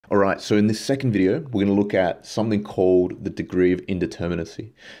All right, so in this second video, we're going to look at something called the degree of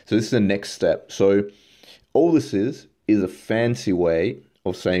indeterminacy. So this is the next step. So all this is a fancy way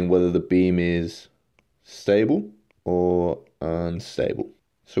of saying whether the beam is stable or unstable.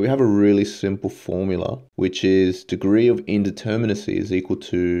 So we have a really simple formula, which is degree of indeterminacy is equal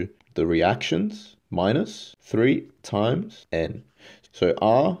to the reactions minus 3 times n. So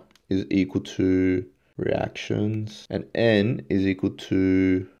R is equal to reactions and n is equal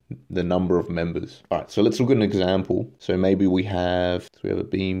to the number of members. All right, so let's look at an example. So maybe we have a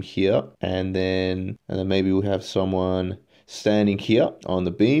beam here, and then maybe we have someone standing here on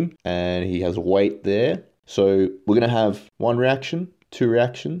the beam, and he has weight there. So we're gonna have one reaction, two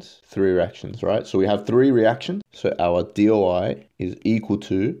reactions, three reactions, right? So we have three reactions. So our DOI is equal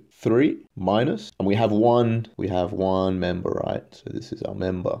to 3 minus, and we have one member, right? So this is our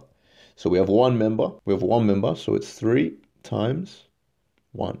member. So we have one member, so it's 3 times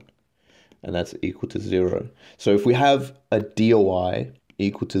 1, and that's equal to 0. So if we have a DOI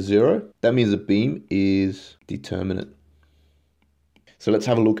equal to 0, that means the beam is determinate. So let's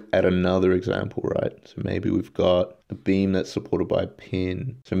have a look at another example, right? So maybe we've got a beam that's supported by a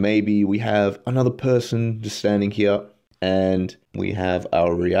pin. So maybe we have another person just standing here, and we have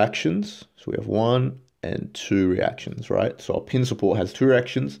our reactions. So we have 1 and 2 reactions, right? So our pin support has 2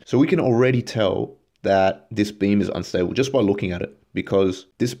 reactions. So we can already tell that this beam is unstable just by looking at it, because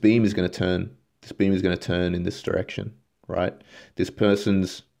this beam is going to turn. This beam is going to turn in this direction, right? This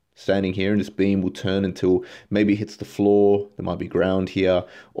person's standing here, and this beam will turn until maybe it hits the floor. There might be ground here,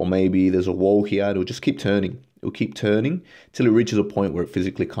 or maybe there's a wall here. It'll just keep turning. It will keep turning till it reaches a point where it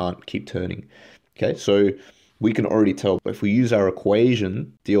physically can't keep turning. Okay, so we can already tell. But if we use our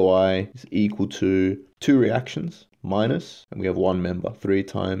equation, DOI is equal to 2 reactions minus, and we have one member, 3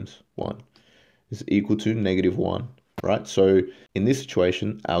 times 1 is equal to -1, right? So in this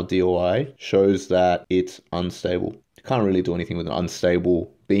situation, our DOI shows that it's unstable. You can't really do anything with an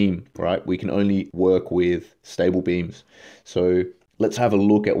unstable beam, right? We can only work with stable beams. So let's have a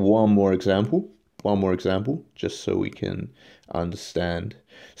look at one more example, just so we can understand.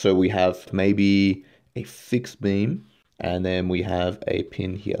 So we have maybe a fixed beam, and then we have a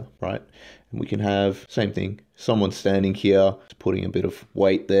pin here, right? And we can have same thing, someone standing here, putting a bit of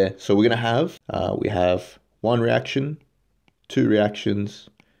weight there. So we're gonna have, we have 1 reaction, 2 reactions,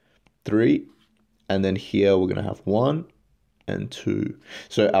 3, and then here we're gonna have 1 and 2.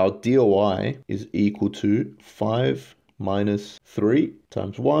 So our DOI is equal to 5 minus 3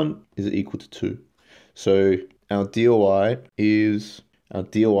 times 1 is equal to 2. So our DOI is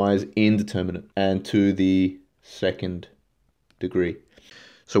indeterminate and to the second degree.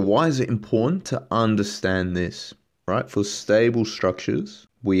 So why is it important to understand this, right? For stable structures,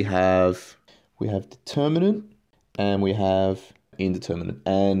 we have determinate and we have indeterminate.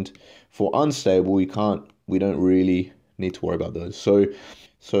 And for unstable, we don't really need to worry about those.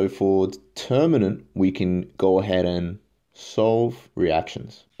 So for determinate, we can go ahead and solve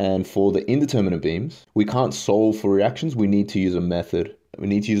reactions. And for the indeterminate beams, we can't solve for reactions. We need to use a method. We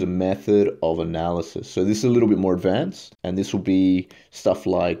need to use a method of analysis. So this is a little bit more advanced, and this will be stuff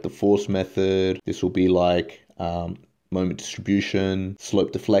like the force method. This will be like moment distribution,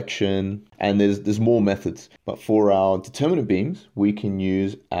 slope deflection, and there's more methods. But for our determinate beams, we can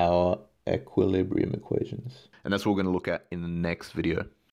use our equilibrium equations. And that's what we're going to look at in the next video.